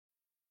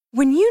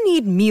When you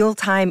need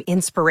mealtime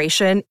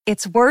inspiration,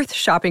 it's worth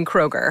shopping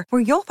Kroger,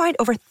 where you'll find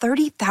over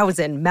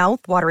 30,000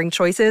 mouth-watering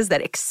choices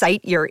that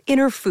excite your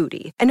inner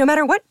foodie. And no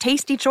matter what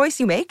tasty choice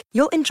you make,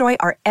 you'll enjoy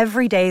our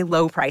everyday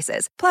low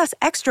prices, plus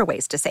extra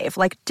ways to save,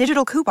 like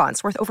digital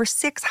coupons worth over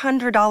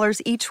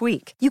 $600 each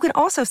week. You can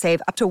also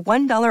save up to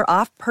 $1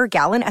 off per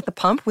gallon at the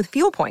pump with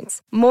fuel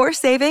points. More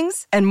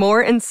savings and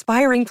more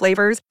inspiring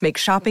flavors make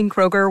shopping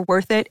Kroger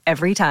worth it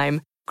every time.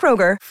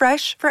 Kroger,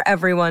 fresh for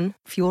everyone.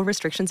 Fuel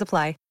restrictions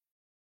apply.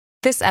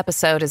 This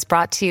episode is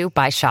brought to you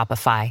by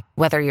Shopify.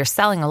 Whether you're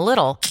selling a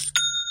little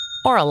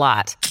or a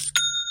lot,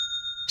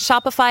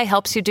 Shopify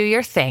helps you do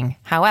your thing,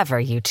 however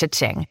you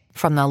cha-ching.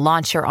 From the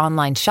launch your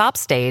online shop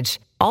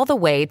stage, all the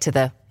way to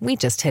the we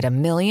just hit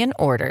 1 million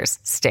orders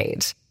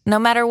stage. No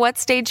matter what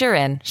stage you're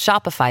in,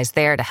 Shopify's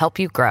there to help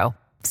you grow.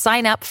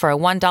 Sign up for a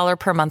 $1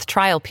 per month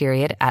trial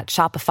period at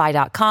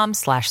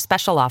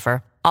shopify.com/special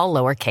offer, all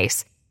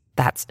lowercase.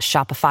 That's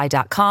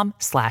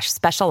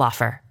shopify.com/special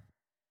offer.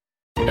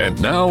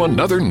 And now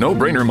another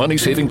no-brainer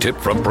money-saving tip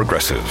from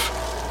Progressive.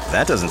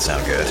 That doesn't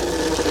sound good.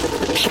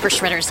 The paper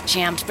shredder's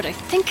jammed, but I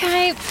think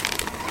I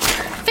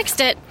fixed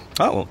it.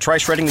 Oh, well, try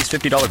shredding these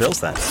 $50 bills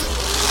then.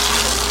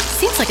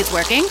 Seems like it's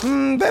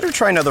working. Better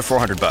try another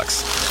 $400.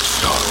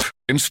 Stop.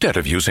 Instead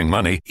of using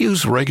money,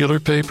 use regular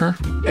paper.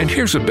 And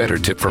here's a better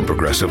tip from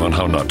Progressive on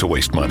how not to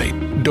waste money.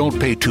 Don't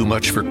pay too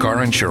much for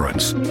car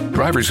insurance.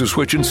 Drivers who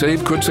switch and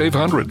save could save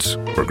hundreds.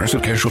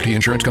 Progressive Casualty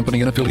Insurance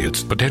Company and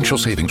Affiliates. Potential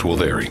savings will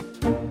vary.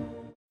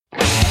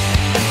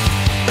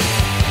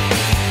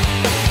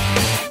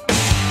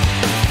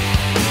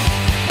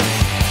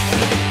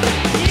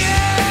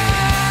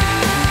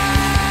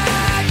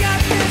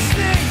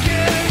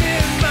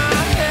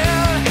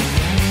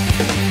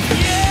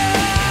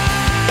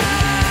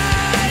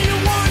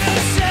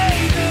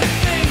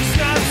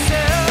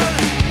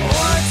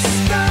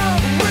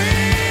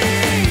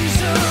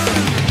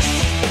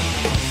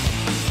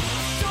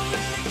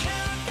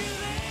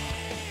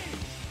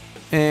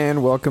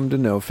 And welcome to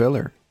No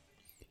Filler,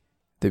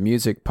 the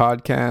music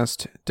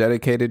podcast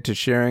dedicated to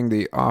sharing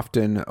the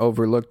often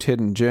overlooked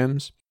hidden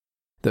gems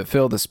that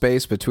fill the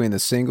space between the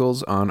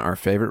singles on our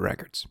favorite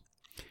records.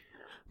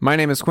 My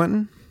name is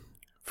Quentin.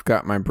 I've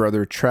got my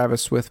brother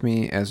Travis with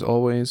me as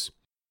always.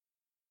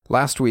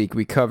 Last week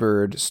we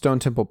covered Stone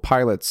Temple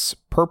Pilots'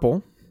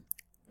 Purple,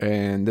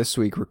 and this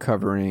week we're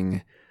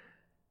covering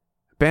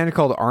a band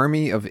called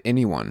Army of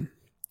Anyone,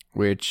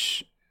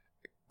 which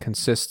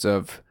consists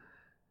of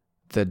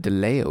the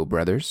DeLeo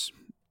brothers,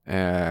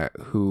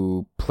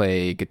 who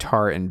play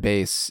guitar and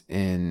bass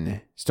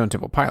in Stone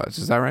Temple Pilots.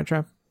 Is that right,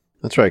 Trav?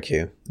 That's right,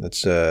 Q.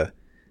 That's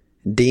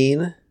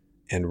Dean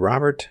and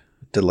Robert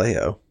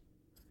DeLeo.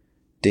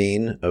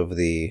 Dean of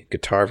the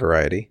guitar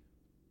variety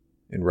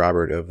and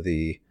Robert of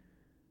the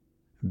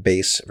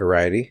bass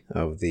variety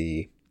of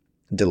the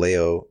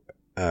DeLeo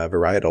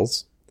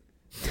varietals,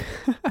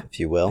 if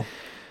you will.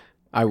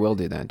 I will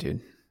do that,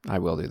 dude. I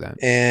will do that.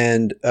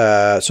 And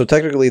so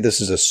technically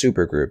this is a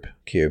super group,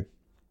 Q,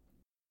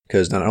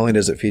 because not only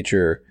does it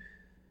feature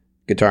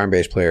guitar and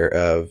bass player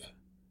of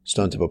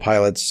Stone Temple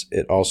Pilots,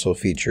 it also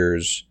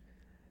features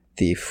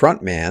the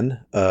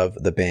frontman of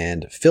the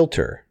band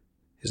Filter.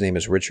 His name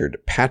is Richard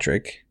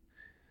Patrick.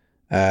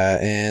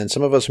 And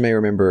some of us may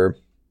remember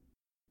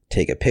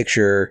Take a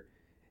Picture,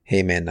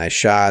 Hey Man, Nice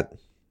Shot,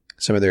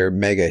 some of their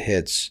mega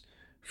hits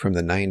from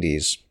the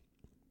 90s.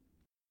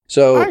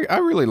 So I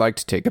really like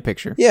to Take a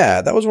Picture.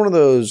 Yeah, that was one of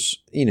those,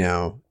 you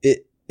know,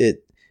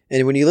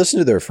 and when you listen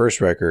to their first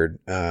record,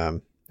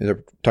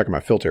 they're talking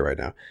about Filter right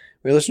now.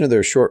 When you listen to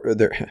their short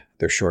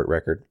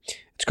record,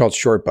 it's called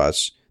Short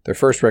Bus. Their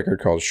first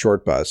record called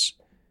Short Bus.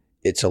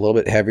 It's a little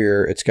bit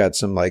heavier. It's got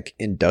some like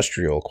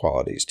industrial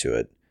qualities to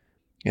it.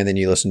 And then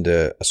you listen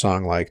to a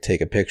song like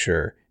Take a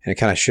Picture, and it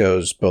kind of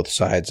shows both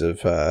sides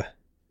of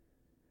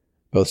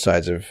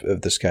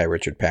this guy,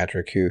 Richard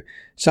Patrick, who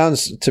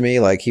sounds to me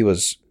like he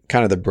was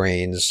kind of the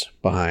brains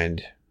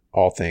behind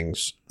all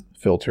things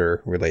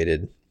Filter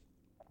related.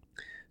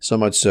 So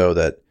much so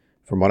that,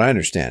 from what I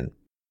understand,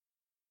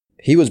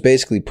 he was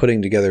basically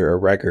putting together a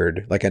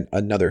record, like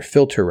another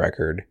Filter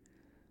record,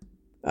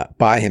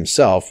 by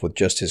himself with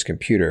just his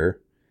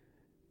computer,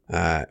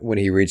 when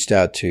he reached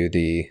out to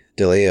the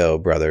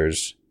DeLeo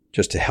brothers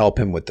just to help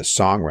him with the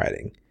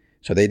songwriting.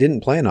 So they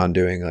didn't plan on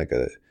doing like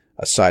a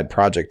side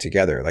project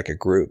together, like a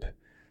group.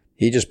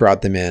 He just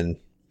brought them in,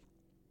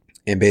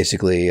 and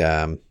basically,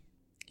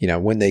 you know,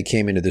 when they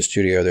came into the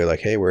studio, they're like,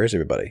 hey, where is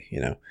everybody?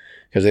 You know,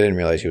 because they didn't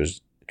realize he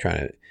was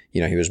trying to,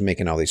 you know, he was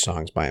making all these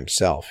songs by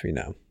himself, you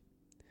know.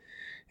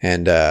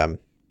 And,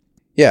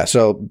 yeah,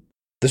 so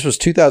this was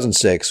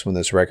 2006 when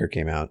this record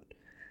came out.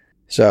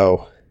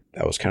 So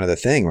that was kind of the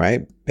thing,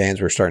 right? Bands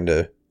were starting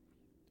to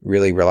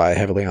really rely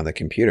heavily on the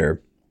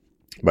computer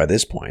by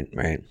this point,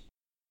 right?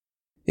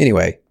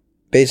 Anyway,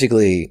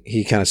 basically,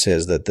 he kind of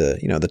says that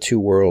the two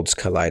worlds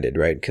collided,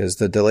 right? Because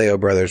the DeLeo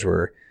brothers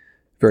were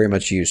very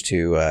much used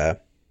to,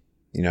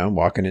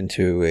 walking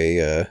into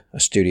a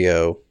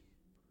studio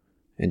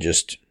and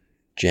just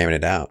jamming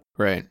it out,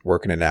 right?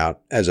 Working it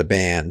out as a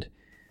band.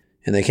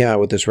 And they came out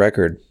with this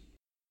record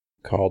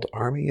called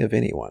Army of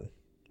Anyone.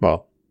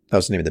 Well, that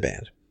was the name of the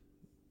band.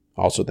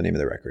 Also the name of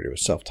the record. It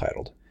was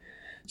self-titled.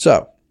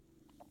 So,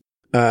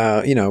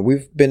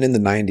 we've been in the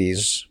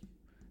 90s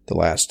the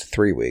last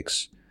 3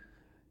 weeks.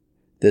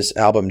 This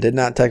album did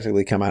not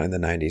technically come out in the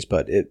 90s,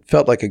 but it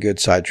felt like a good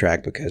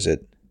sidetrack because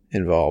it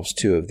involves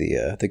two of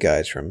the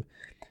guys from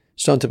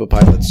Stone Temple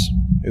Pilots.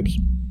 Oops.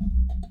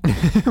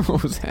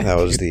 What was that? That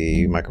was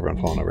the microphone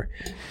falling over.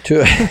 Two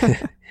of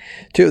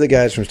the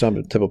guys from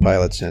Stone Temple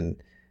Pilots and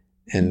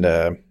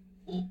another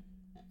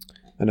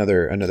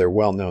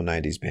well-known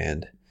 90s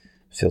band,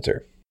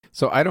 Filter.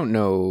 So I don't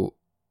know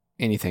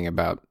anything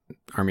about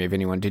Army of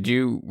Anyone.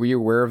 Were you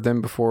aware of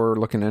them before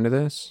looking into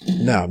this?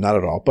 No, not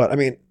at all. But I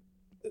mean,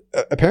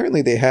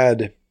 apparently they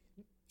had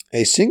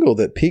a single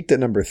that peaked at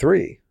number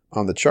 3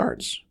 on the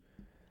charts.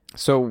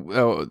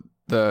 So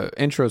the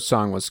intro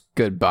song was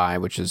Goodbye,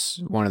 which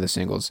is one of the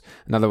singles.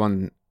 Another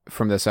one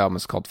from this album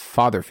is called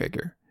Father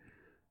Figure.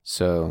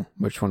 So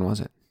which one was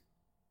it?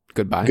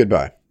 Goodbye?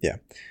 Goodbye, yeah.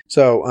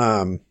 So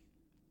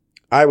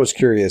I was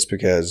curious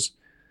because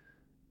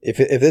if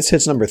this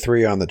hits number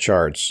 3 on the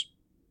charts,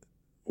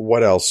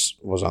 what else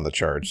was on the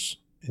charts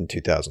in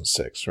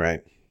 2006,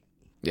 right?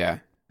 Yeah.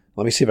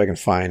 Let me see if I can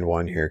find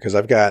one here, because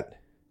I've got,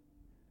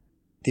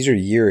 these are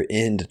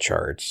year-end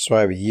charts. So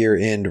I have a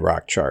year-end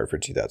rock chart for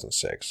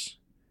 2006.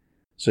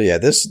 So yeah,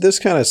 this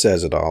kind of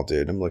says it all,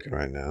 dude. I'm looking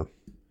right now.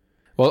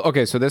 Well,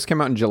 okay, so this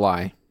came out in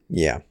July.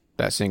 Yeah.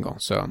 That single,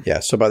 so. Yeah,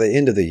 so by the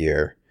end of the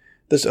year,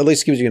 this at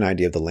least gives you an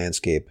idea of the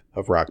landscape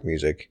of rock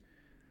music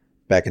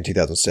back in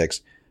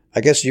 2006.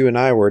 I guess you and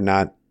I were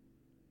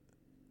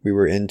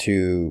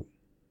into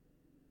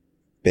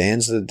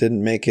bands that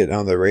didn't make it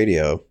on the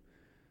radio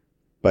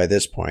by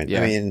this point.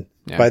 Yeah. I mean,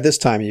 by this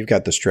time, you've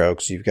got the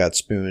Strokes, you've got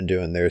Spoon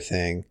doing their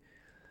thing.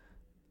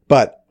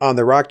 But on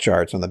the rock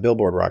charts, on the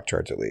Billboard rock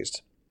charts at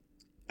least,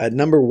 at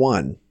number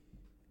 1,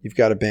 you've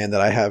got a band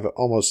that I have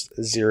almost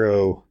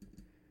zero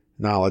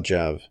knowledge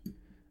of,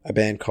 a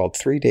band called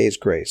 3 Days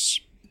Grace.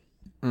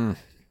 I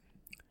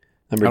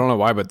don't know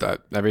why,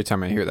 but every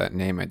time I hear that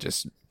name,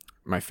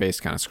 my face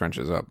kind of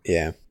scrunches up.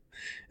 Yeah.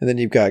 And then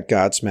you've got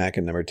Godsmack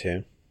at number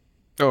 2.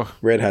 Oh.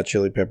 Red Hot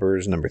Chili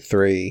Peppers, number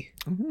 3.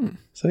 Mm-hmm.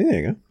 So there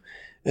you go.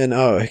 And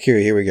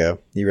here we go.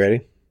 You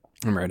ready?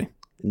 I'm ready.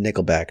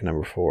 Nickelback,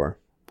 number 4.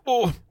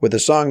 Oh. With a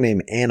song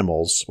named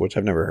Animals, which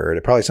I've never heard.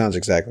 It probably sounds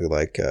exactly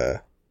like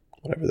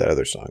whatever that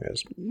other song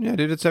is. Yeah,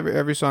 dude, it's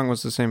every song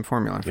was the same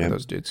formula for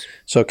those dudes.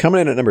 So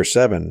coming in at number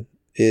 7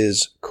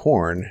 is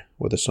Korn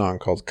with a song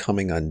called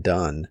Coming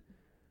Undone.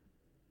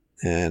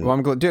 And well,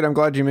 I'm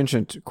glad you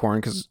mentioned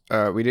Korn, because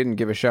we didn't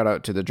give a shout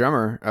out to the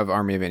drummer of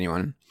Army of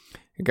Anyone,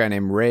 a guy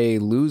named Ray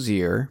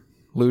Luzier.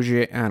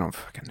 I don't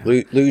fucking know.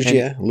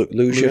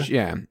 Luzier?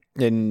 Yeah,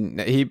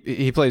 and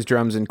he plays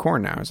drums in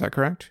Korn now. Is that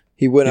correct?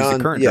 He went he's on.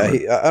 The current yeah,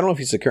 drummer. I don't know if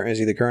he's is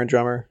he the current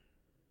drummer?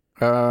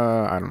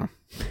 I don't know.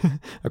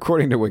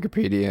 According to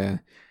Wikipedia,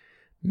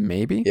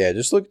 maybe. Yeah,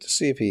 just look to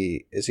see if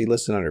he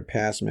listed under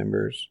past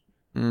members.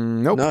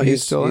 Nope. No,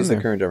 he's still the there.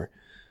 current drummer.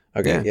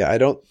 Okay, yeah, I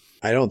don't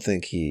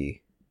think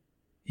he's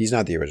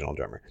not the original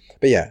drummer.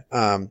 But yeah,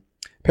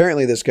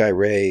 apparently this guy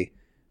Ray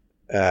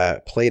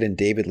played in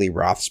David Lee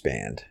Roth's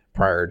band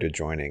prior to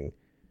joining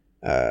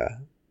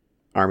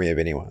Army of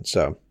Anyone.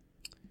 So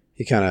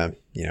he kind of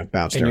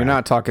bounced around. And you're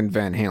not talking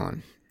Van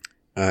Halen.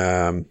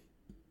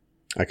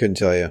 I couldn't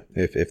tell you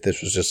if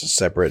this was just a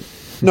separate.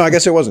 No, I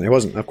guess it wasn't. It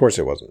wasn't. Of course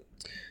it wasn't.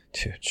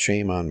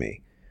 Shame on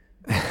me.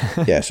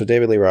 Yeah, so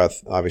David Lee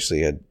Roth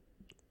obviously had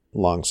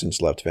long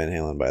since left Van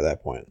Halen by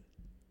that point.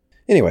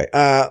 Anyway,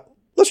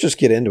 let's just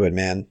get into it,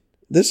 man.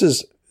 This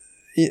is,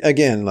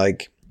 again,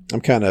 like, I'm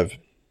kind of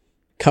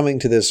coming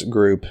to this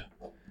group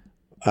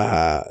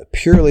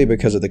purely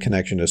because of the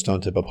connection to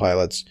Stone Temple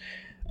Pilots.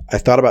 I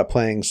thought about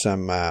playing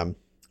some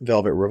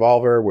Velvet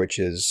Revolver, which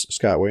is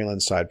Scott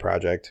Weiland's side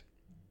project.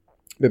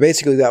 But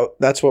basically,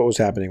 that's what was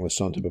happening with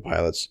Stone Temple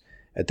Pilots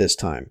at this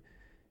time.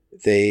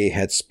 They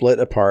had split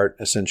apart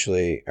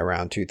essentially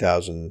around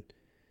 2000.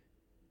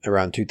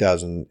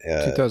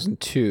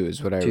 2002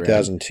 is what I read.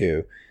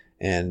 2002.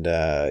 And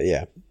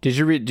yeah. Did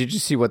you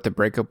see what the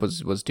breakup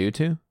was due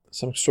to?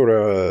 Some sort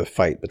of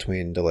fight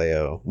between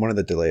one of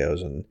the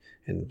DeLeos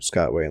and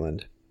Scott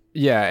Weiland.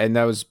 Yeah, and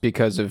that was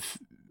because of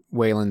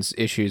Weiland's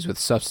issues with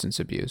substance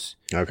abuse.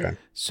 Okay.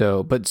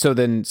 So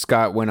then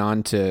Scott went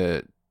on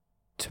to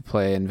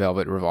play in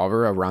Velvet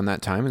Revolver around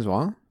that time as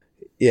well?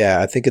 Yeah,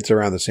 I think it's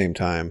around the same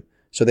time.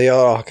 So they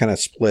all kind of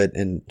split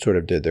and sort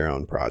of did their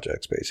own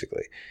projects,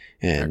 basically.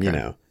 And,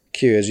 Okay.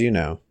 Q, as you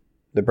know,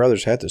 the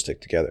brothers had to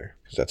stick together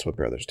because that's what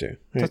brothers do.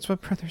 Right? That's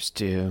what brothers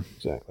do.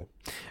 Exactly.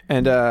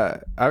 And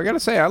I got to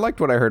say, I liked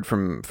what I heard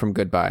from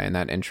Goodbye in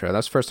that intro.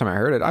 That's the first time I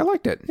heard it. I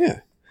liked it. Yeah.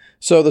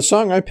 So the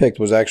song I picked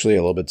was actually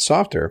a little bit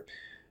softer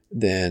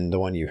than the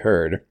one you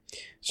heard.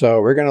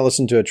 So we're going to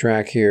listen to a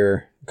track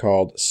here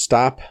called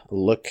Stop,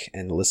 Look,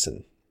 and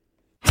Listen.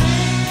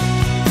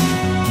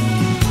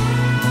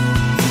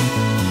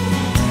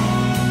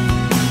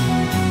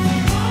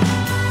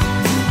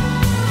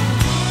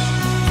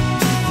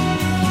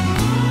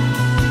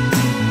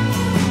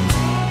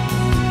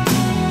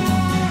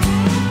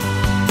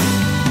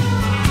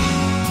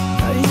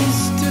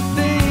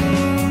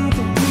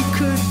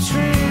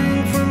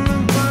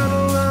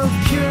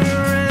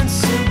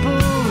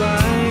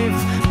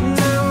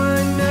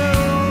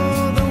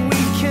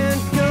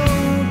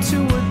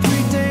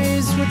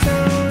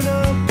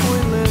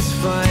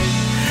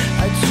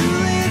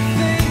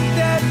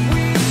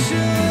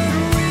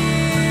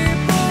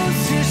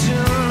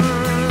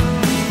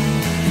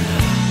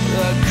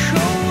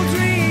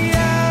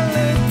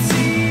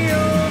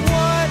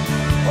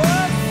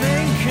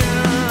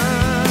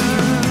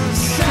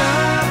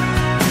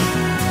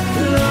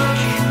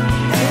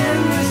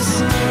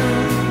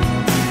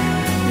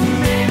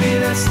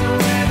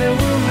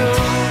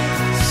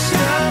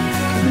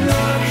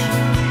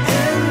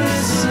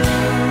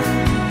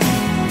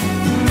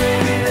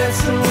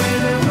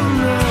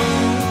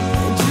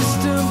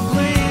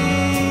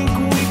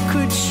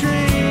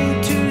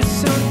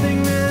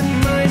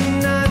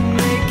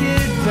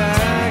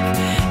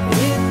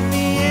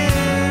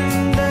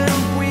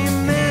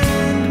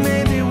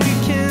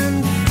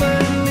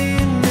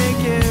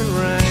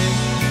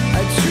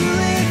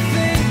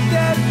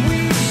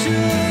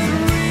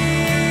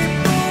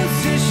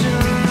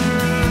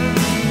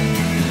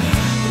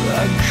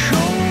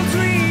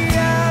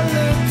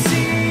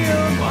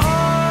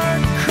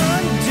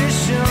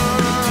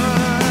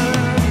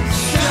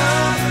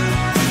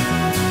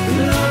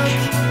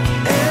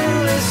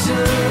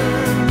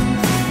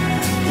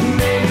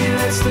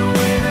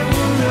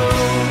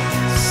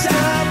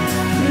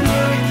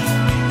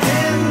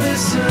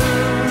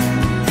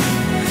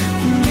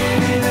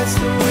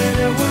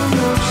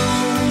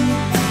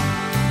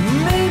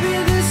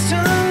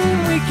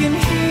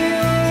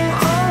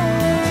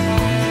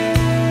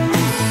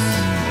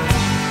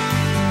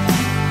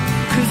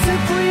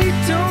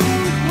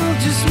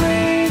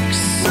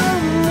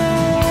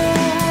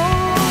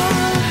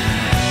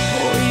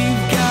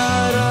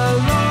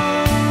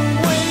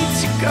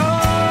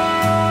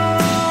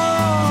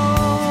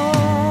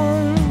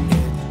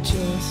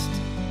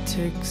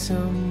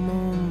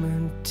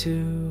 moment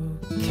to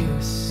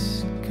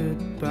kiss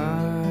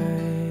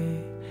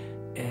goodbye.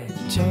 It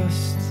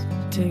just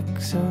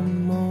takes a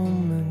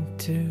moment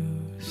to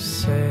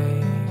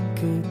say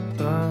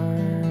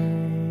goodbye.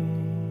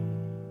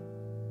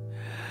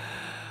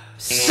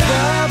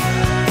 Stop,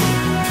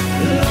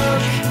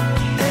 look,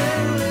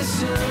 and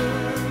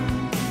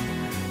listen.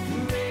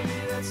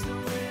 Maybe that's the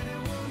way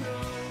that we'll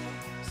know.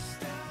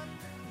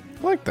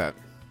 I like that.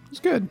 It's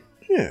good.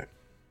 Yeah.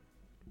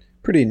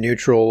 Pretty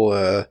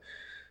neutral,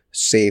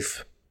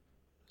 safe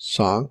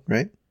song,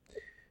 right?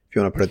 If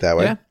you want to put it that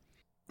way. Yeah.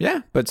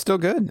 Yeah, but still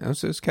good. It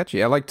was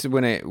catchy. I liked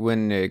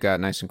when it got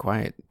nice and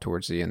quiet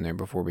towards the end there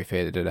before we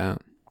faded it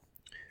out.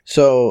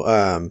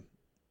 So,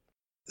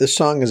 this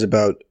song is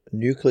about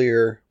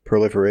nuclear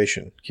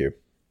proliferation, Q.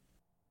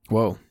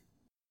 Whoa.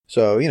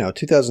 So,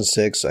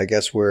 2006, I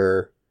guess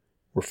we're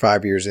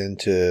 5 years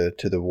into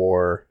the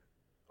war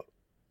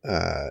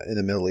in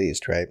the Middle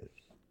East, right?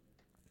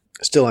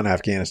 Still in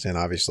Afghanistan,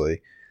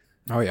 obviously.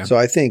 Oh, yeah. So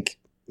I think,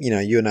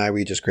 you and I,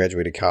 we just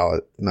graduated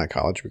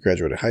we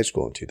graduated high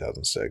school in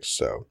 2006.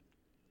 So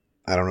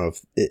I don't know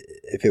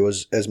if it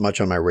was as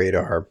much on my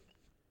radar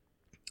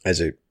as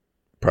it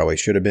probably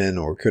should have been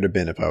or could have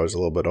been if I was a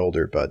little bit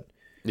older. But,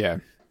 yeah,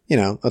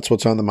 that's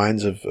what's on the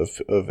minds of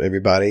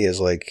everybody is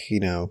like,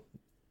 the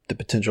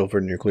potential for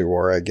nuclear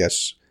war, I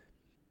guess,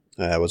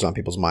 was on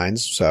people's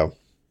minds. So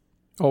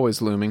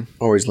always looming.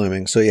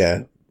 So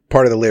yeah,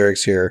 part of the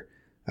lyrics here,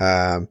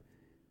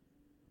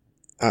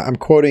 I'm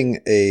quoting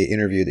a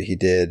interview that he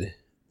did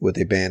with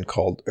a band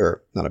called,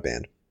 or not a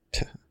band,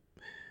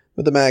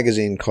 with a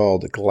magazine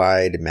called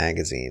Glide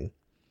Magazine.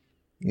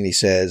 And he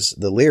says,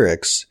 the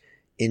lyrics,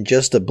 in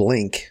just a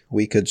blink,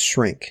 we could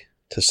shrink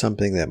to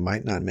something that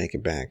might not make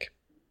it back.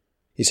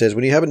 He says,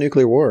 when you have a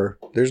nuclear war,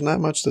 there's not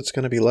much that's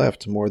going to be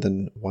left more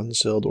than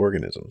one-celled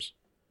organisms.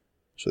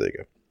 So there you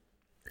go.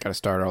 Got to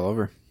start all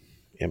over.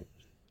 Yep.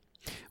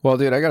 Well,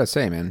 dude, I got to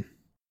say, man,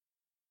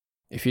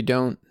 if you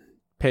don't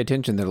pay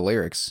attention to the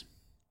lyrics,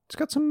 it's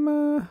got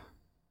some,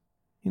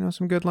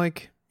 some good,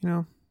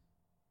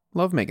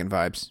 love-making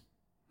vibes.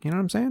 You know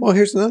what I'm saying? Well,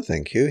 here's another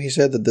thing, Q. He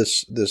said that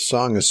this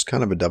song is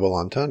kind of a double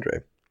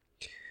entendre.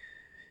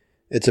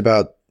 It's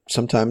about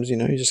sometimes, you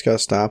just got to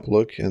stop,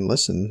 look, and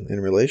listen in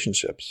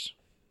relationships.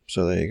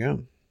 So there you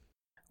go.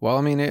 Well,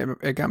 I mean,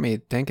 it got me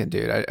thinking,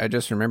 dude. I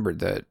just remembered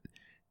that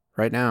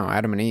right now,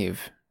 Adam and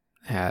Eve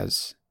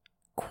has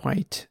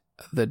quite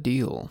the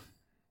deal.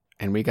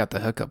 And we got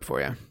the hookup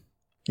for you.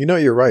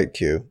 You're right,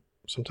 Q.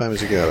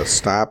 Sometimes you got to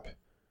stop,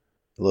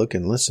 look,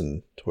 and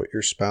listen to what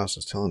your spouse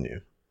is telling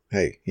you.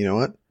 Hey, you know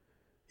what?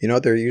 You know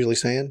what they're usually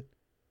saying?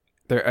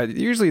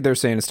 They're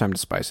saying it's time to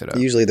spice it up.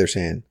 Usually they're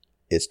saying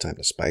it's time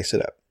to spice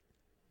it up.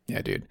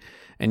 Yeah, dude.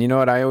 And you know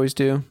what I always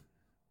do?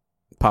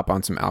 Pop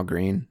on some Al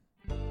Green.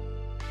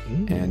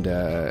 And,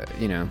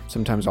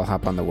 sometimes I'll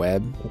hop on the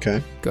web.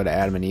 Okay. Go to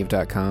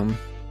adamandeve.com.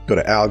 Go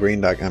to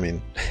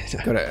algreen.com.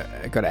 Go to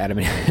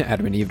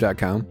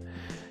adamandeve.com.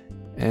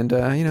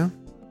 And,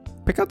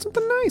 pick out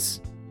something nice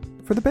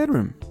for the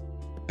bedroom.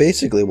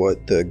 Basically,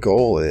 what the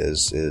goal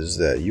is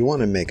that you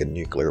want to make a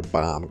nuclear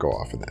bomb go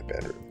off in that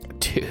bedroom.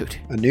 Dude.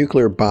 A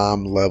nuclear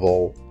bomb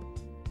level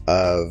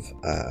of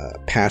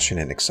passion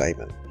and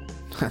excitement.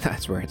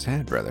 That's where it's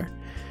at, brother.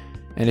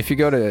 And if you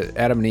go to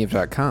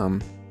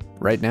adamandeve.com,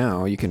 right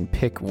now, you can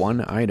pick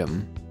one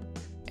item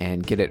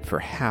and get it for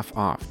half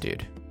off,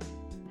 dude.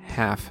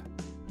 Half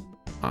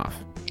off.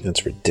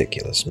 That's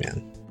ridiculous,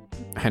 man.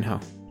 I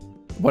know.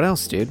 What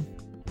else, dude?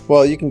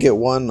 Well, you can get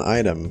one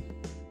item,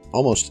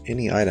 almost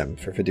any item,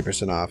 for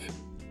 50% off.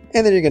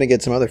 And then you're going to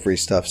get some other free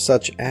stuff,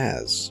 such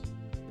as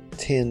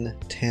 10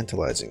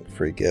 tantalizing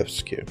free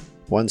gifts, Q.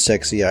 One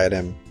sexy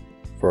item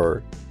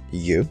for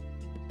you.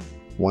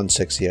 One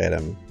sexy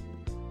item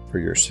for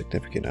your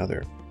significant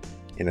other.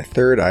 And a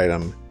third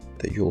item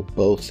that you'll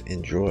both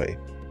enjoy.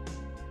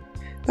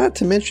 Not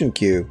to mention,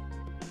 Q,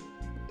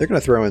 they're going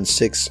to throw in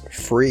 6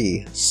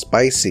 free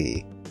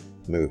spicy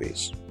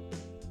movies.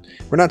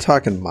 We're not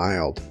talking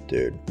mild,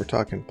 dude. We're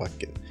talking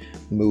fucking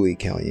muy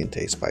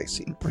caliente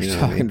spicy. We're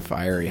talking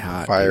fiery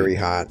hot. Fiery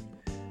hot.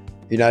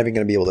 You're not even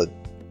going to be able to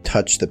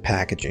touch the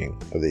packaging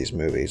of these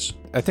movies.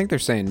 I think they're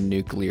saying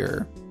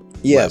nuclear.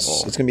 Yes,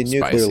 level it's going to be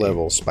nuclear spicy.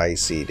 level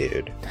spicy,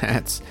 dude.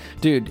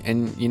 Dude,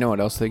 and you know what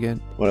else they get?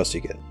 What else do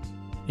you get?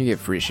 You get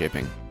free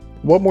shipping.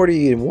 What more do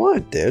you even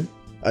want, dude?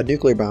 A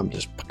nuclear bomb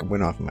just fucking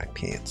went off in my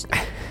pants.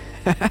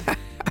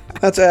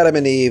 That's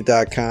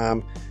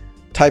adamandeve.com.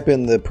 Type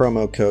in the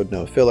promo code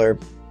NOFILLER.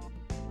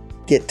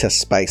 Get to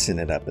spicing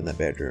it up in the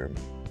bedroom.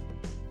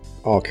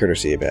 All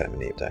courtesy of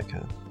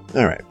adamandeve.com.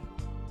 All right.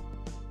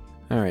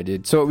 All right,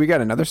 dude. So we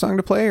got another song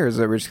to play, or is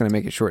that we're just going to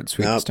make it short and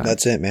sweet this time?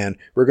 That's it, man.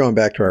 We're going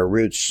back to our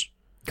roots.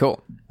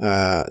 Cool.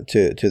 To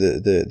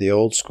the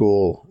old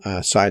school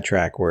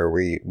sidetrack where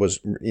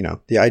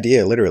the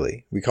idea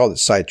literally, we called it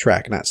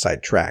sidetrack, not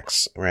side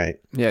tracks, right?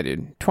 Yeah,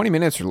 dude. 20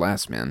 minutes or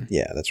less, man.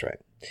 Yeah, that's right.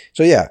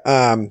 So yeah.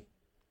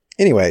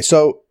 Anyway,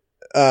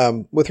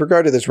 with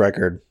regard to this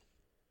record,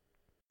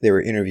 they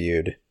were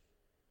interviewed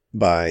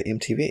by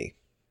MTV,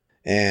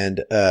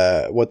 And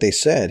what they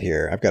said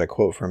here, I've got a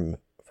quote from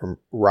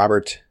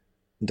Robert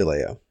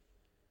DeLeo,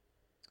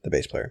 the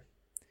bass player.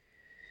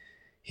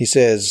 He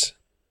says,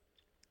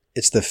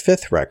 "It's the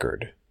fifth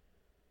record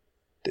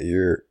that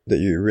you're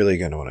really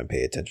going to want to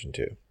pay attention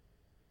to."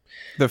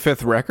 The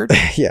fifth record?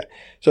 Yeah.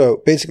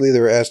 So basically, they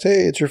were asked,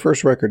 "Hey, it's your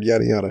first record,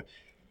 yada yada."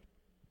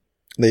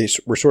 They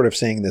were sort of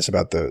saying this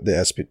about the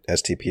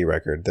STP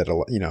record that,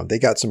 you know, they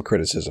got some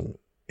criticism,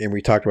 and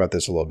we talked about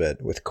this a little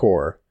bit with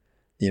Core.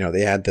 You know,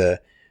 they had the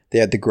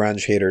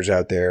grunge haters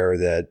out there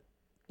that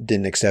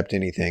didn't accept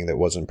anything that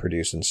wasn't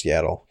produced in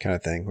Seattle, kind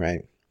of thing,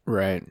 right?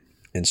 Right.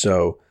 And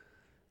so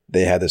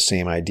they had the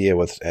same idea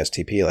with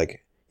STP,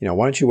 like, you know,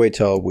 why don't you wait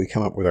till we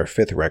come up with our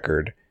fifth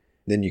record,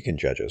 then you can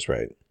judge us,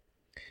 right?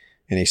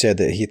 And he said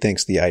that he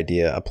thinks the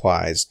idea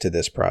applies to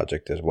this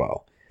project as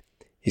well.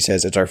 He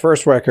says, it's our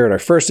first record, our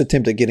first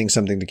attempt at getting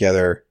something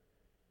together.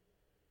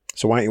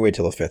 So why don't you wait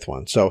till the fifth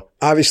one? So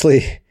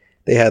obviously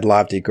they had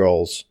lofty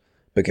goals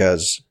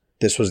because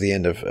this was the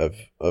end of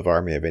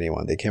Army of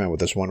Anyone. They came out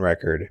with this one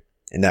record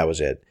and that was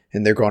it.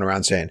 And they're going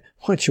around saying,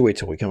 why don't you wait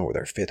till we come up with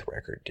our fifth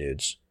record,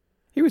 dudes?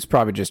 He was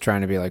probably just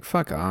trying to be like,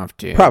 fuck off,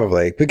 dude.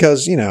 Probably,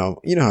 because, you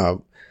know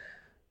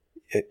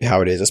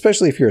how it is,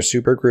 especially if you're a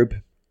super group,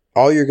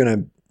 all you're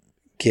going to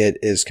get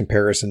is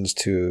comparisons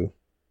to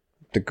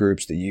the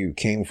groups that you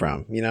came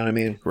from. You know what I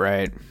mean?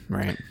 Right.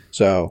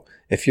 So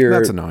if you're,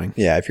 that's annoying.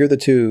 Yeah. If you're the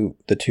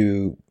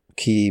two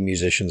key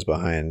musicians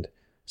behind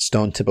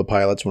Stone Temple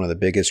Pilots, one of the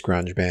biggest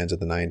grunge bands of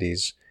the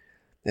 90s,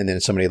 and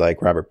then somebody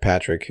like Robert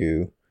Patrick,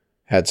 who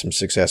had some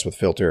success with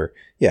Filter.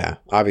 Yeah.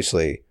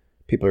 Obviously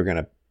people are going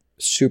to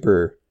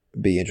super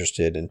be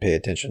interested and pay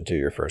attention to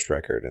your first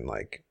record and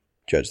like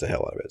judge the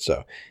hell out of it.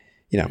 So,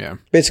 you know,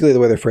 basically the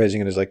way they're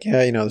phrasing it is like,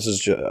 yeah, you know, this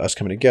is us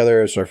coming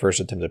together. It's our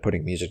first attempt at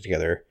putting music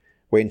together.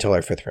 Wait until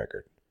our fifth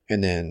record.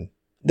 And then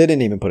they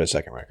didn't even put a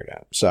second record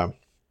out. So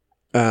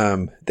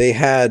they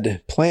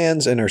had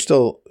plans and are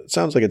still, it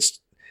sounds like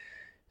it's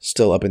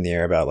still up in the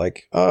air about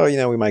like, oh, you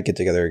know, we might get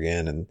together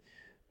again and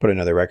put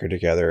another record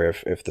together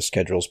if the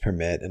schedules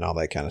permit and all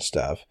that kind of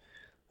stuff.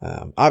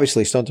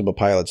 Obviously Stone Temple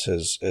Pilots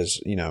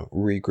has, you know,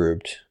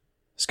 regrouped.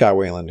 Scott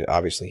Weiland,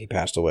 obviously he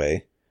passed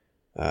away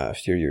a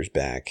few years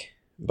back.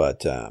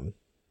 But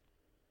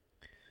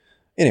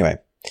anyway,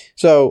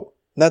 so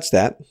that's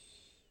that.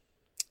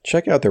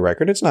 Check out the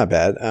record. It's not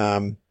bad.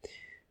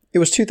 It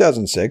was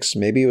 2006.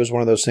 Maybe it was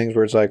one of those things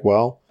where it's like,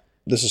 well,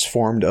 this is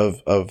formed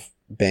of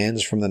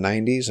bands from the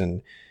 90s,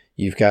 and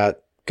you've got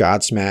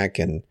Godsmack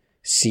and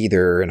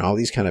Seether and all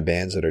these kind of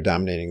bands that are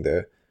dominating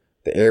the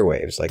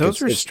airwaves. Like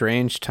those were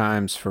strange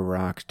times for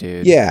rock,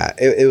 dude. Yeah,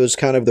 it was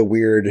kind of the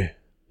weird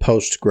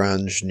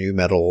post-grunge, new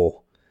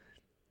metal.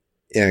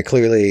 And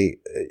clearly,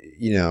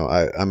 you know,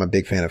 I'm a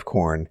big fan of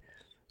Korn.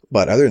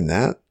 But other than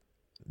that,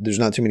 there's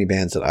not too many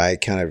bands that I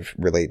kind of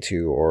relate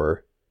to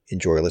or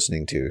enjoy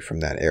listening to from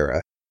that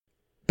era.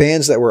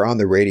 Bands that were on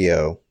the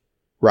radio,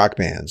 rock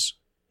bands,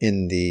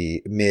 in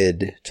the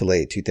mid to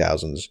late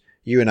 2000s,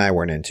 you and I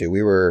weren't into.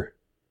 We were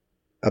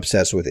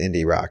obsessed with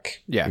indie rock.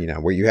 Yeah. You know,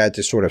 where you had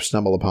to sort of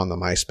stumble upon the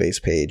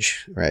MySpace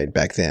page, right?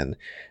 Back then,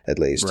 at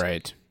least.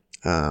 Right.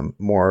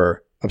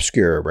 More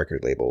obscure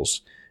record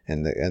labels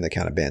and the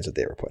kind of bands that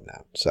they were putting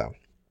out. So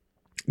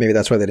maybe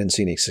that's why they didn't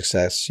see any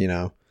success, you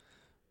know.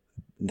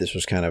 This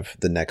was kind of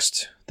the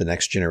next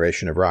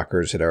generation of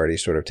rockers had already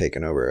sort of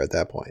taken over at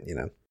that point, you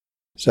know.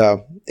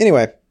 So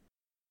anyway,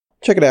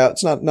 check it out.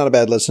 It's not a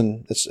bad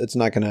listen. It's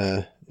not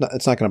gonna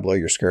blow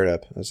your skirt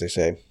up, as they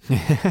say.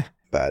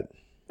 But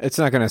it's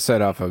not gonna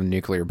set off a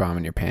nuclear bomb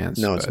in your pants.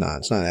 No, it's not.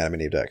 It's not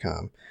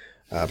adamandeve.com.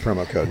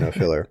 Promo code no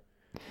filler.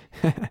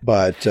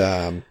 But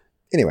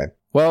anyway.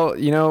 Well,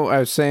 you know, I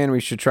was saying we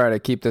should try to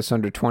keep this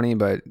under 20,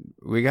 but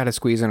we got to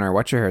squeeze in our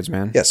What You Heards,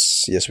 man.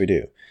 Yes, we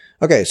do.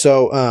 Okay,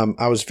 so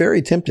I was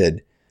very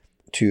tempted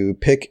to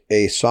pick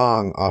a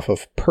song off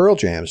of Pearl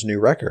Jam's new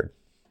record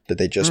that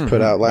they just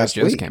put out last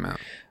week. It just came out.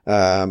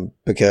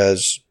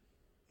 Because,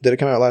 did it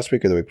come out last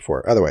week or the week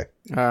before? Either way.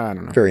 I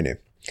don't know. Very new.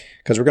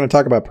 Because we're going to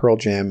talk about Pearl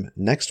Jam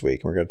next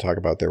week. We're going to talk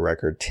about their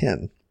record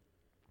 10.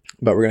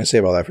 But we're going to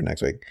save all that for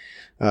next week.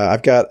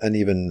 I've got an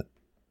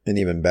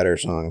even better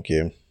song,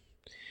 Q.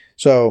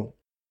 So,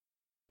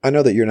 I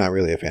know that you're not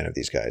really a fan of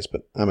these guys,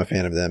 but I'm a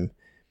fan of them.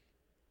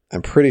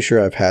 I'm pretty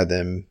sure I've had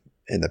them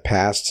in the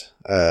past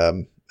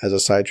as a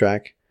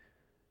sidetrack.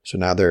 So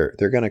now they're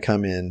going to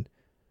come in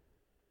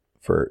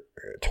for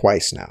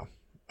twice now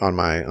on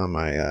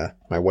my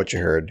What You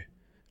Heard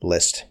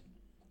list.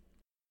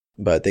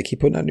 But they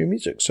keep putting out new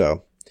music.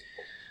 So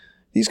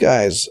these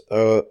guys,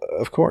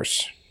 of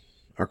course,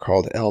 are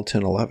called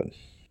L1011.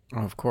 Oh,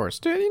 of course.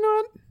 Dude, you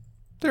know what?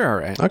 They're all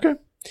right. Okay.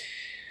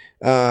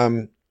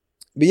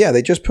 But yeah,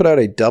 they just put out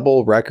a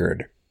double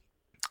record.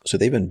 So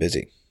they've been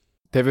busy.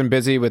 They've been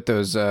busy with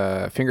those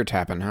finger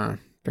tapping, huh?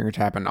 Finger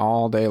tapping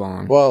all day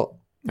long. Well,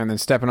 and then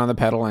stepping on the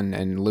pedal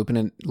and looping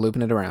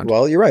it around.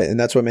 Well, you're right, and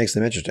that's what makes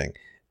them interesting.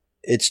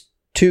 It's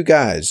two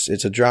guys.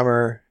 It's a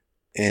drummer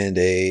and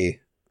a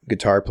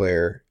guitar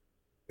player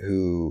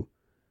who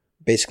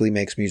basically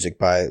makes music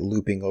by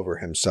looping over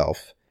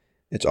himself.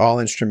 It's all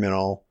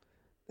instrumental,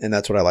 and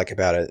that's what I like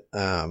about it.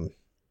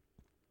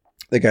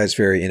 The guy's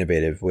very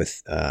innovative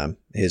with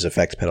his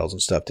effects pedals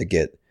and stuff to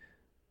get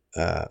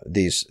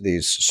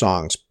these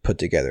songs put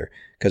together.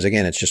 Because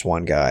again, it's just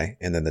one guy,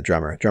 and then the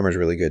drummer's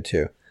really good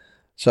too.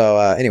 So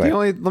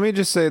anyway, let me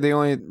just say the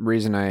only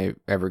reason I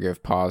ever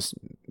give pause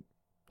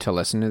to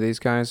listen to these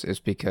guys is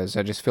because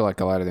I just feel like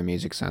a lot of their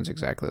music sounds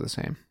exactly the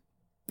same,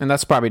 and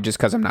that's probably just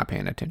because I'm not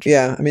paying attention.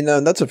 Yeah, I mean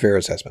that's a fair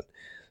assessment.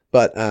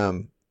 But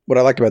what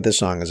I liked about this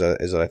song is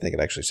that I think it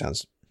actually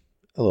sounds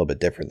a little bit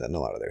different than a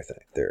lot of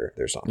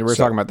their songs. We're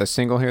talking about the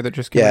single here that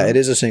just came out? Yeah, it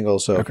is a single,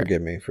 so Okay.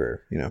 forgive me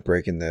for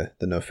breaking the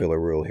no filler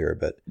rule here.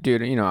 But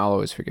Dude, I'll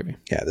always forgive you.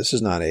 yeah, this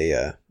is not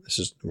a this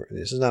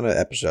is not an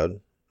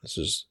episode. This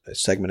is a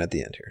segment at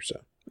the end here.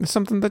 So It's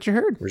something that you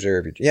heard.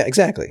 reserve your yeah,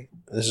 exactly.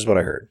 This is what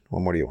I heard.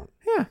 What more do you want?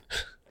 Yeah.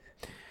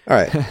 All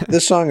right,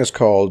 this song is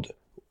called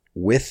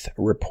 "With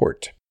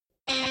Report."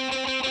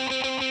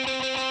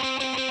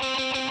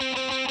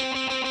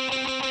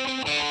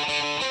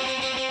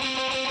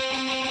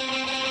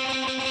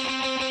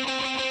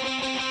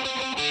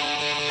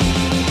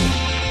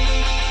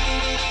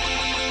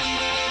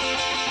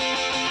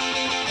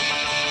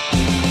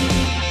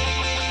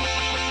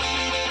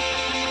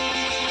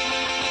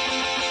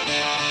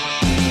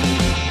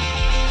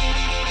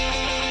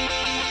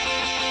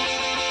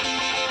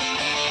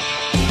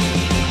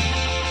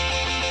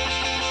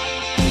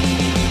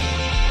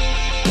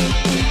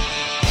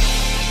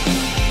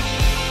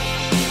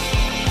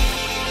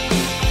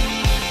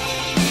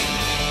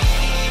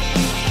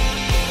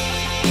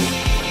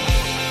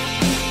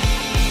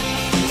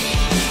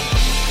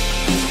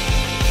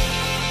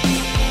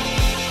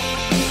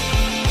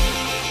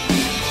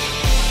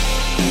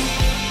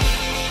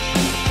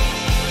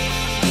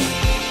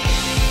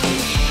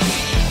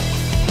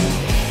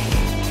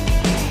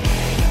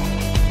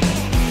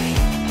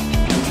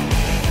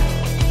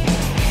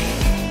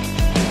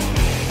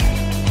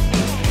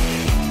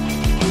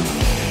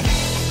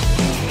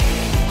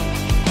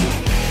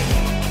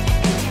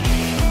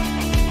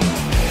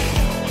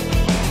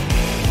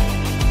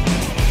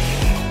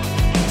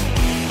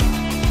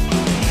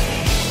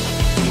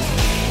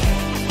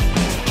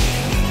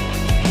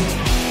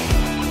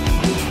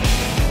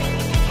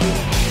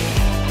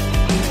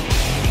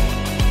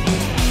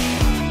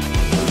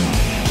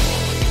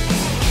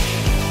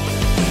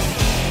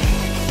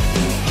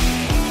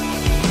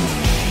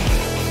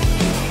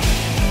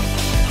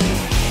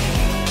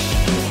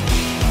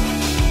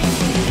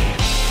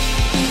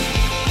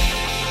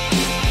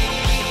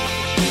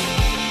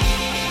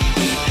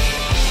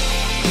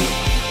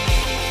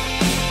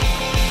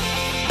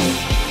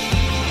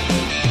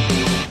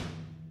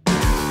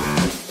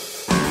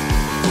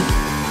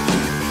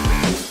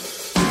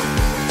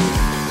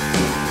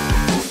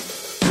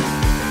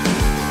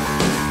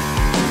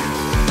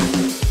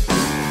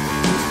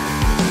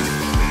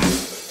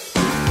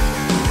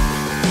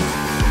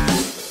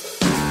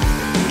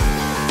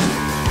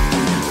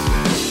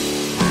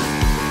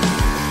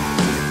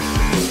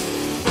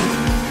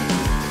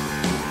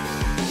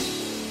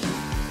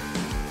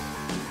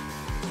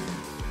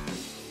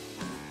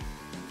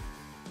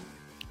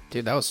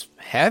 Dude, that was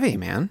heavy,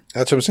 man.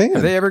 That's what I'm saying.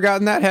 Have they ever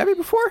gotten that heavy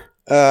before?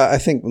 I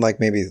think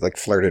maybe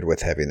flirted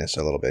with heaviness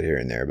a little bit here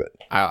and there, but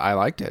I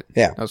liked it.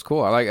 Yeah. That was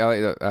cool.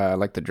 I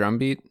like the drum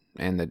beat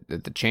and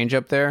the change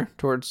up there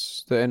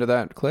towards the end of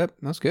that clip.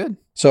 That's good.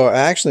 So I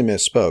actually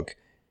misspoke.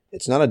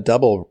 It's not a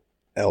double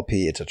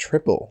LP, it's a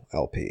triple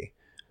LP.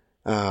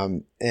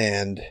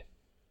 And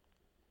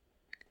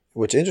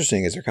what's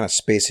interesting is they're kind of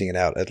spacing it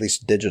out, at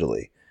least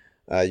digitally.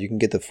 You can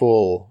get the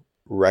full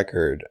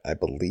record, I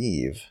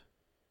believe.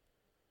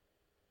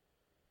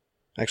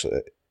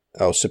 Actually,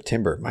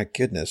 September. My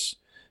goodness.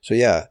 So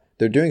yeah,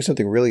 they're doing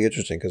something really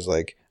interesting because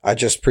I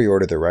just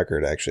pre-ordered the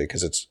record actually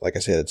because it's, like I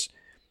said, it's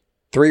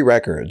 3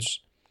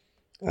 records.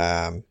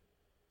 And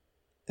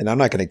I'm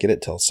not going to get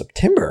it till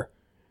September.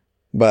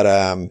 But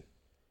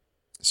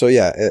so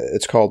yeah,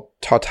 it's called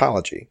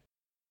Tautology.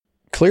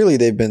 Clearly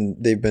they've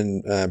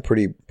been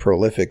pretty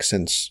prolific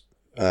since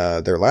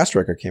their last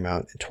record came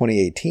out in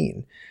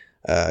 2018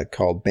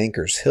 called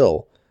Banker's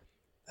Hill.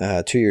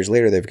 2 years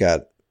later they've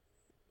got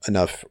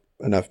enough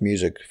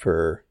music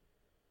for,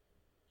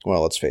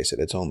 well, let's face it,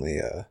 it's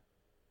only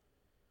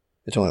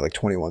like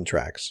 21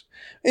 tracks.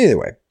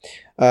 Anyway,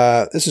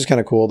 this is kind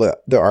of cool. The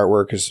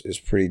artwork is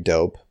pretty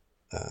dope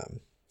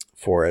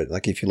for it.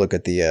 Like if you look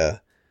at the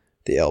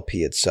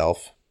LP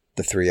itself,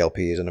 the 3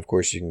 LPs, and of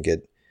course you can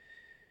get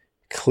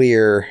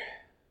clear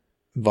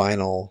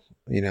vinyl,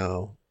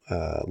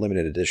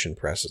 limited edition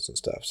presses and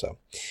stuff. So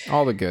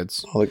all the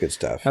goods, all the good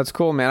stuff. That's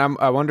cool, man.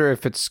 I wonder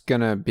if it's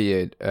gonna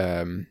be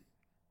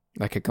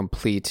like a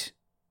complete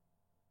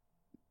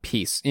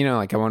piece.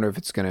 I wonder if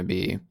it's gonna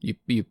be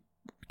you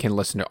can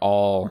listen to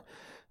all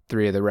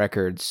 3 of the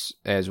records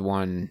as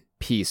one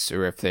piece,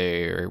 or if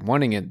they're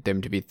wanting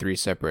them to be 3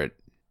 separate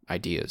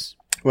ideas.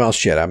 Well,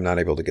 shit, I'm not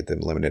able to get the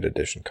limited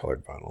edition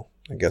colored vinyl.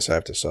 I guess I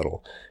have to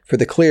settle for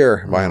the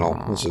clear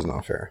vinyl. This is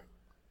not fair.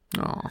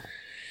 Oh,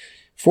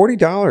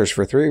 $40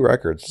 for 3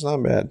 records. It's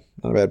not bad.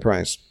 Not a bad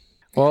price.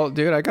 Well,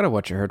 dude, I got a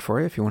What You Heard for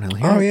you if you want to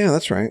hear Oh it. yeah,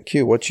 that's right.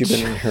 Q, what you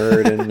been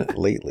heard in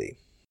lately?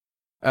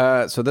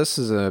 So this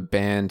is a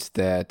band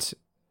that,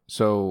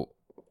 so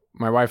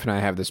my wife and I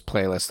have this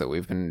playlist that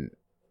we've been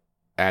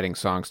adding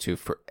songs to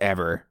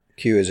forever.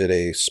 Q, is it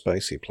a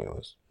spicy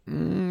playlist?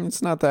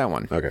 It's not that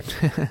one. Okay.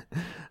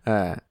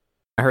 I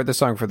heard the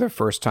song for the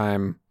first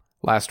time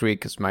last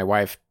week because my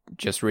wife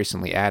just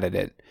recently added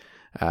it.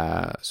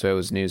 So it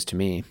was news to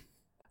me.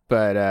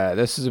 But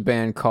this is a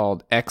band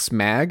called X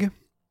Mag.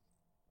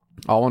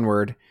 All one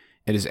word.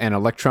 It is an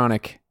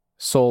electronic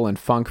soul and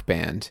funk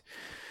band.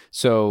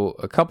 So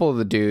a couple of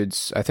the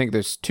dudes, I think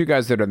there's two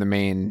guys that are the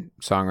main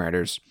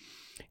songwriters,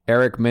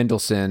 Eric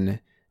Mendelsohn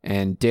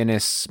and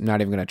Dennis, I'm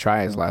not even going to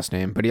try his last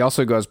name, but he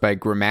also goes by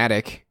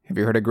Grammatic. Have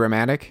you heard of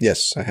Grammatic?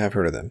 Yes, I have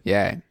heard of them.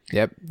 Yeah.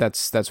 Yep.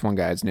 That's one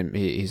guy.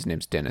 His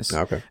name's Dennis.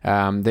 Okay.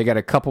 They got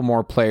a couple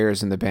more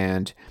players in the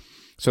band.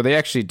 So they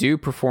actually do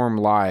perform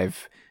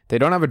live. They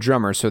don't have a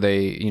drummer, so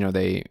they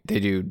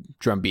do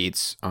drum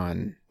beats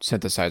on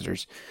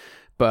synthesizers.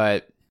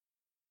 But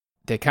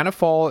they kind of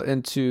fall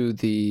into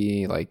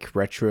the like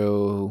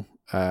retro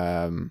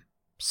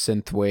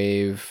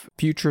synthwave,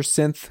 future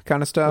synth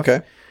kind of stuff.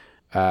 Okay.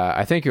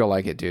 I think you'll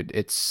like it, dude.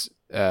 It's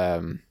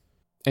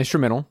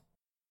instrumental.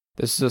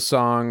 This is a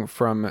song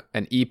from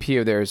an EP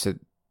of theirs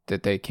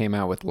that they came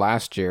out with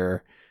last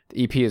year.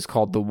 The EP is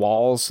called The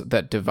Walls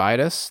That Divide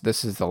Us.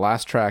 This is the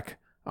last track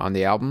on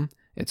the album.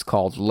 It's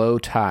called Low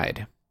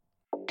Tide.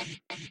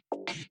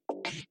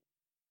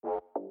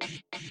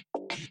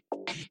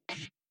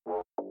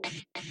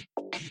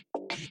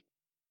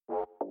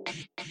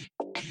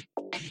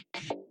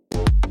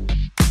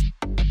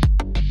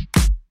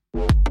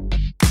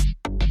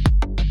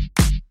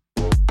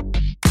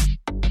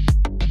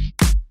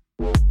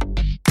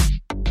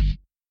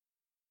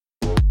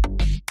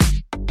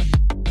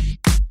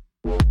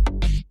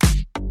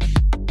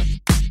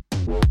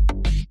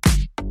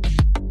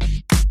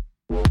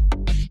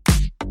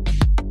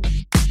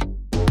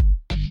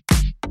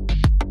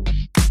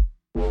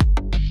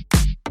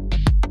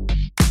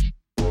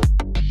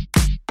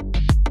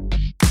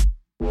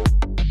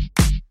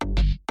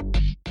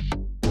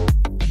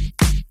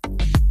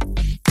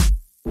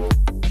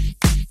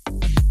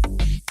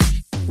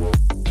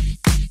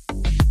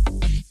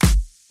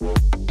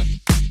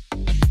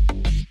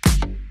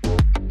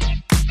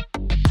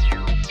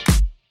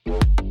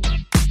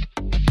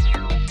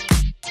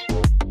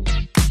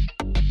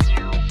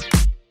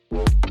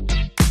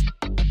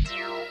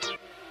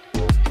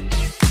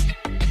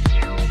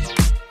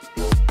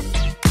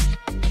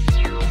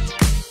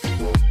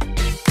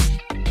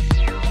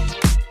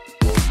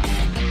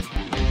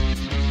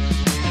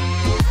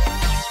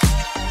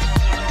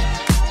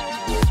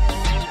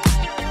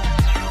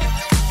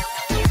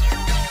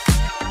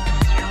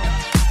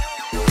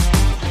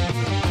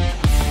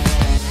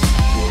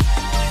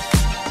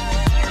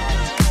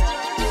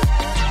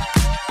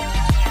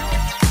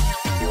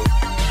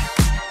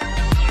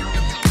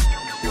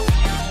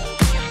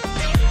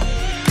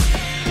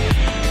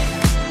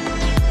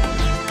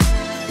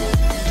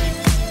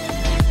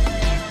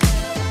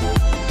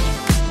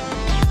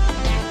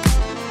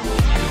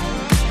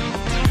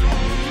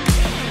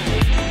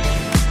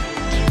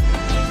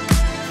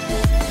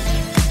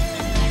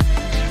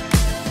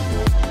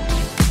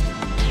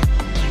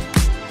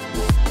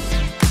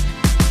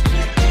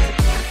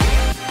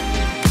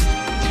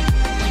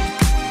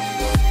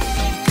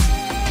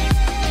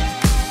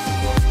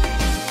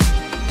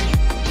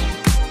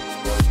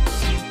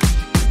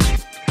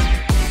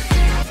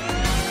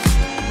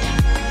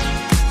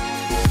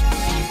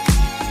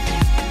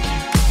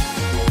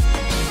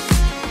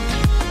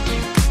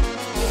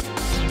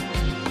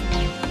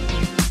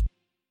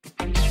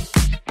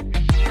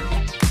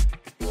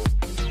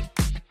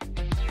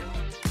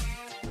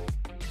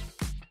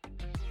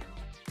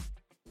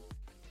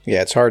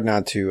 Yeah, it's hard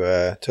not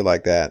to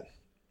like that.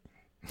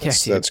 Yeah,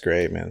 dude. That's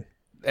great, man.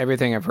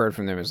 Everything I've heard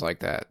from them is like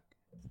that.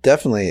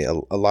 Definitely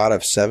a lot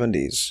of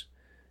 70s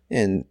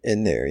in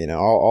there, you know,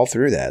 all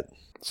through that.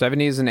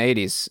 70s and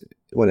 80s.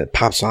 When it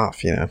pops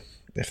off, you know,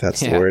 if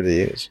that's the word to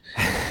use.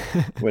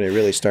 When it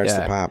really starts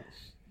to pop.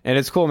 And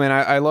it's cool, man.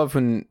 I love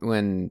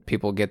when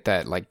people get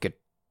that like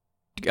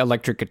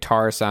electric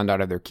guitar sound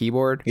out of their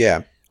keyboard.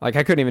 Yeah. Like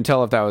I couldn't even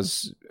tell if that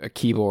was a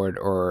keyboard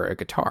or a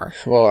guitar.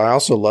 Well, I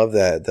also love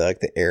that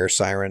the air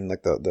siren,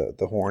 like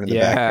the horn in the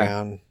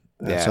background.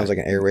 It sounds like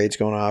an air raid's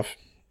going off.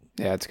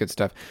 Yeah, it's good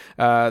stuff.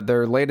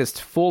 Their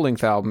latest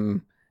full-length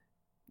album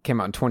came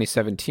out in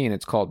 2017.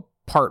 It's called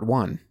Part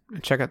 1.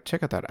 Check out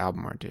that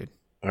album art, dude.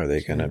 Are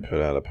they going to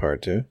put out a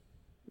part 2?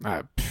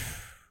 I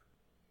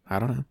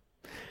don't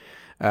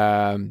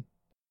know.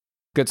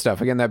 Good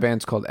stuff. Again, that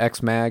band's called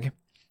X Mag.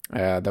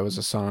 That was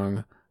a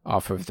song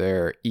off of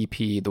their EP,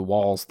 The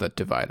Walls That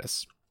Divide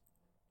Us.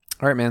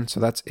 All right, man. So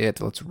that's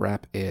it. Let's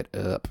wrap it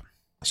up.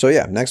 So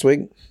yeah, next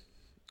week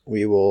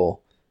we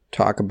will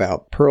talk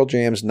about Pearl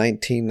Jam's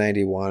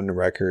 1991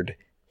 record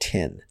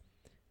 10.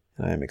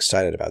 I'm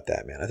excited about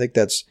that, man. I think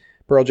that's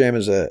Pearl Jam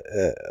is a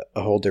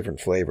whole different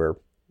flavor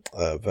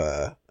of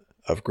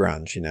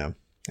grunge, you know.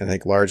 I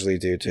think largely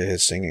due to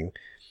his singing.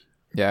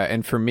 Yeah,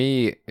 and for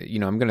me,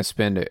 I'm going to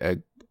spend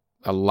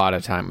a lot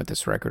of time with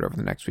this record over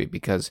the next week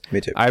because Me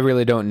too. I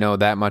really don't know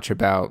that much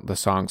about the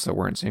songs that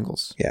weren't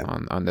singles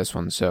on this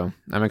one. So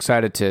I'm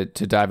excited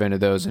to dive into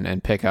those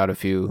and pick out a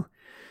few,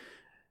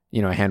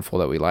 a handful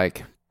that we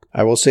like.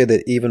 I will say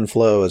that Even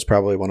Flow is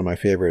probably one of my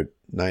favorite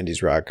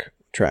 90s rock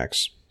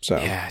tracks. So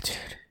yeah, dude.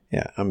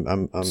 Yeah,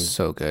 I'm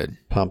so good.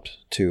 Pumped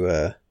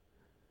to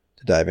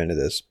dive into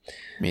this.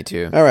 Me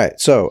too. All right,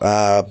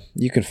 so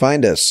you can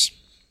find us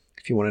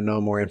if you want to know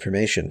more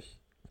information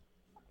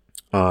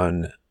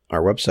on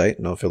our website,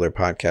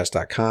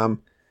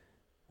 nofillerpodcast.com,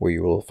 where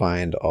you will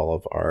find all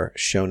of our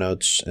show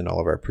notes and all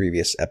of our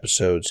previous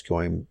episodes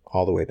going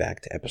all the way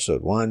back to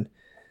episode 1.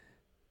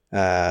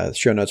 The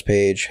show notes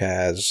page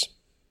has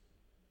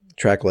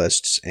track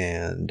lists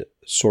and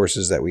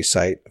sources that we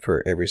cite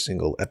for every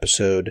single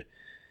episode.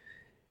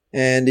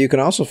 And you can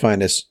also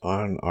find us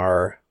on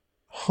our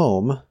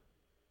home,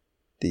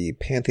 the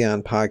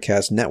Pantheon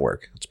Podcast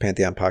Network. It's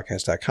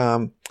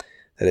pantheonpodcast.com.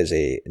 That is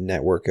a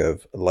network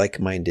of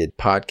like-minded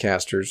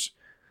podcasters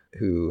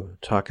who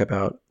talk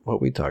about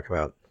what we talk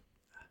about.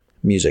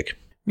 Music.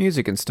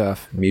 Music and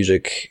stuff.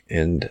 Music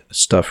and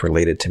stuff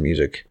related to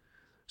music.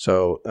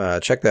 So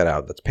check that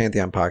out. That's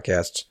Pantheon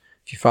Podcasts.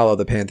 If you follow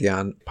the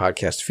Pantheon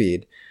Podcast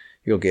feed,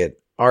 you'll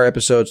get our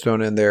episodes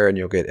thrown in there and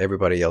you'll get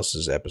everybody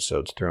else's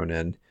episodes thrown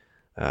in.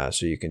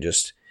 So you can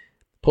just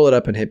pull it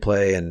up and hit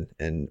play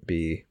and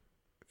be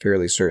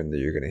fairly certain that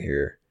you're going to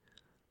hear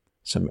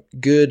some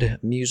good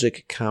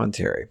music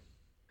commentary.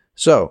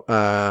 So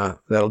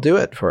that'll do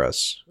it for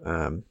us.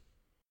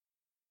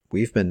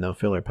 We've been No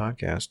Filler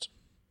Podcast.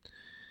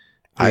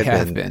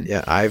 I've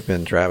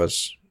been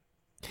Travis.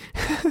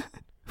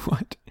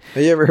 What?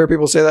 Have you ever heard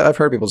people say that? I've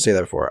heard people say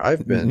that before.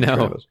 I've been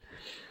Travis.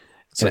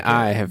 And okay.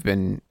 I have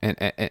been and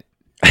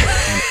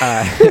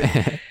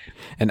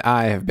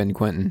I have been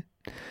Quentin.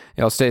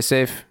 Y'all stay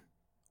safe.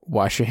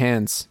 Wash your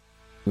hands.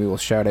 We will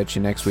shout at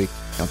you next week.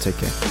 Y'all take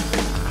care.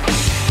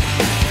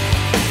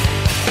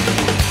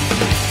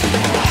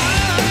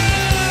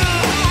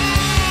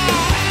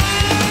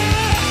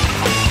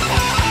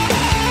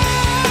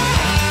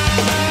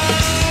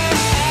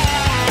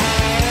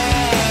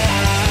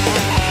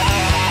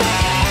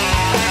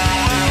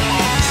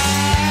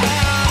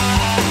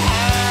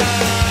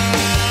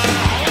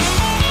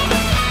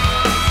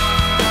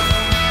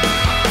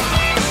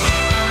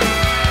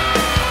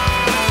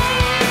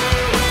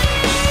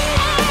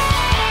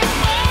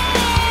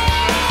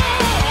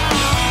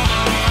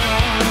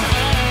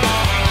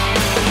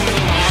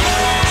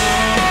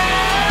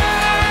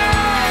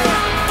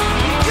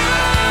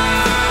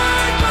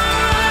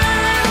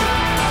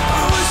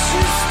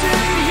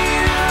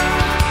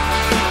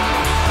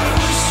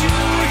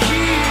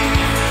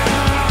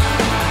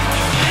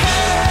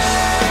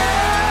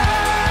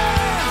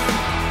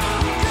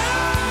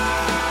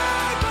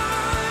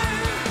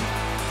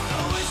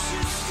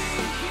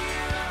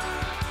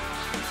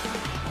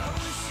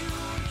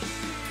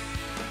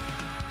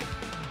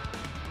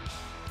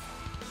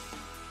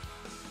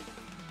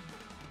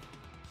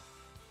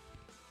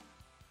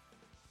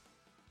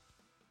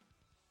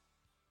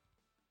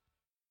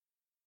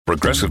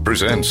 Progressive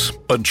presents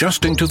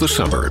Adjusting to the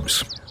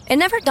Suburbs. It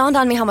never dawned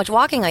on me how much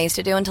walking I used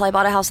to do until I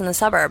bought a house in the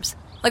suburbs.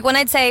 Like when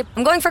I'd say,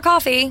 I'm going for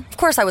coffee, of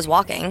course I was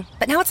walking,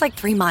 but now it's like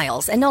 3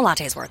 miles and no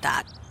latte's worth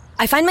that.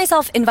 I find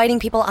myself inviting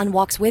people on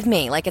walks with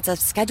me like it's a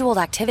scheduled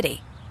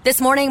activity.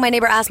 This morning, my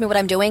neighbor asked me what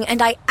I'm doing,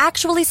 and I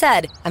actually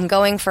said, I'm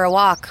going for a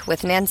walk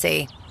with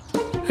Nancy.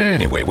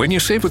 Anyway, when you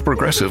save with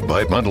Progressive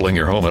by bundling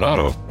your home and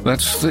auto,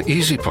 that's the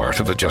easy part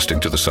of adjusting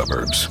to the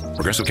suburbs.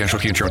 Progressive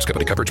Casualty Insurance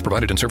Company, coverage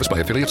provided and serviced by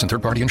affiliates and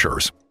third-party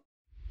insurers.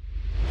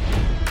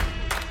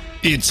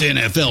 It's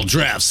NFL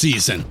draft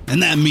season,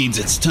 and that means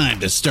it's time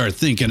to start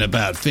thinking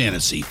about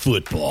fantasy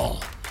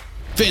football.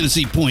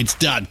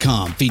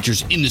 FantasyPoints.com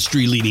features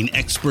industry-leading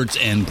experts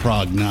and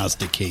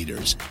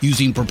prognosticators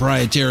using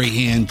proprietary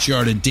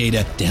hand-charted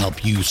data to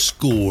help you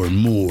score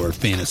more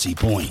fantasy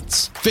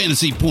points.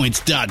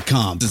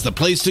 FantasyPoints.com is the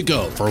place to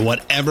go for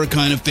whatever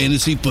kind of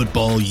fantasy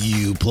football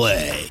you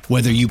play.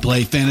 Whether you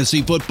play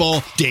fantasy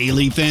football,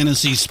 daily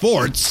fantasy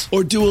sports,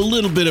 or do a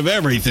little bit of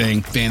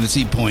everything,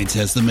 Fantasy Points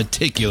has the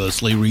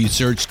meticulously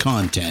researched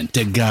content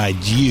to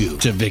guide you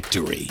to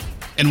victory.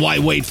 And why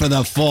wait for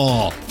the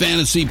fall?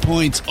 Fantasy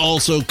Points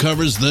also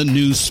covers the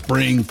new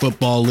spring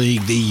football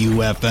league, the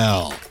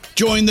UFL.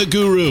 Join the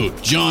guru,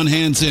 John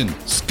Hansen,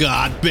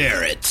 Scott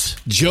Barrett,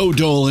 Joe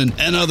Dolan,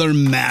 and other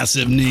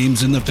massive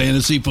names in the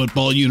fantasy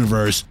football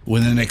universe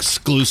with an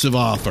exclusive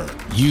offer.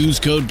 Use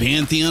code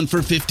Pantheon for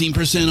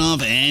 15%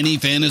 off any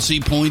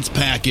Fantasy Points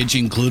package,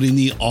 including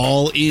the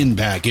all-in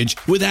package,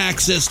 with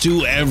access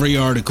to every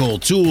article,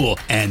 tool,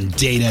 and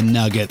data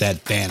nugget that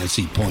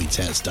Fantasy Points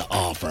has to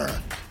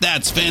offer.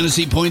 That's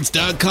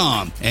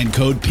FantasyPoints.com and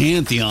code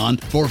Pantheon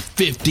for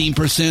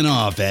 15%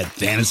 off at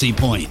Fantasy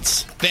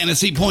Points.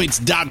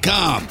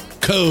 FantasyPoints.com,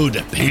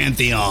 code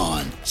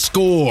Pantheon.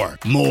 Score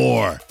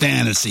more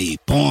fantasy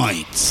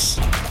points.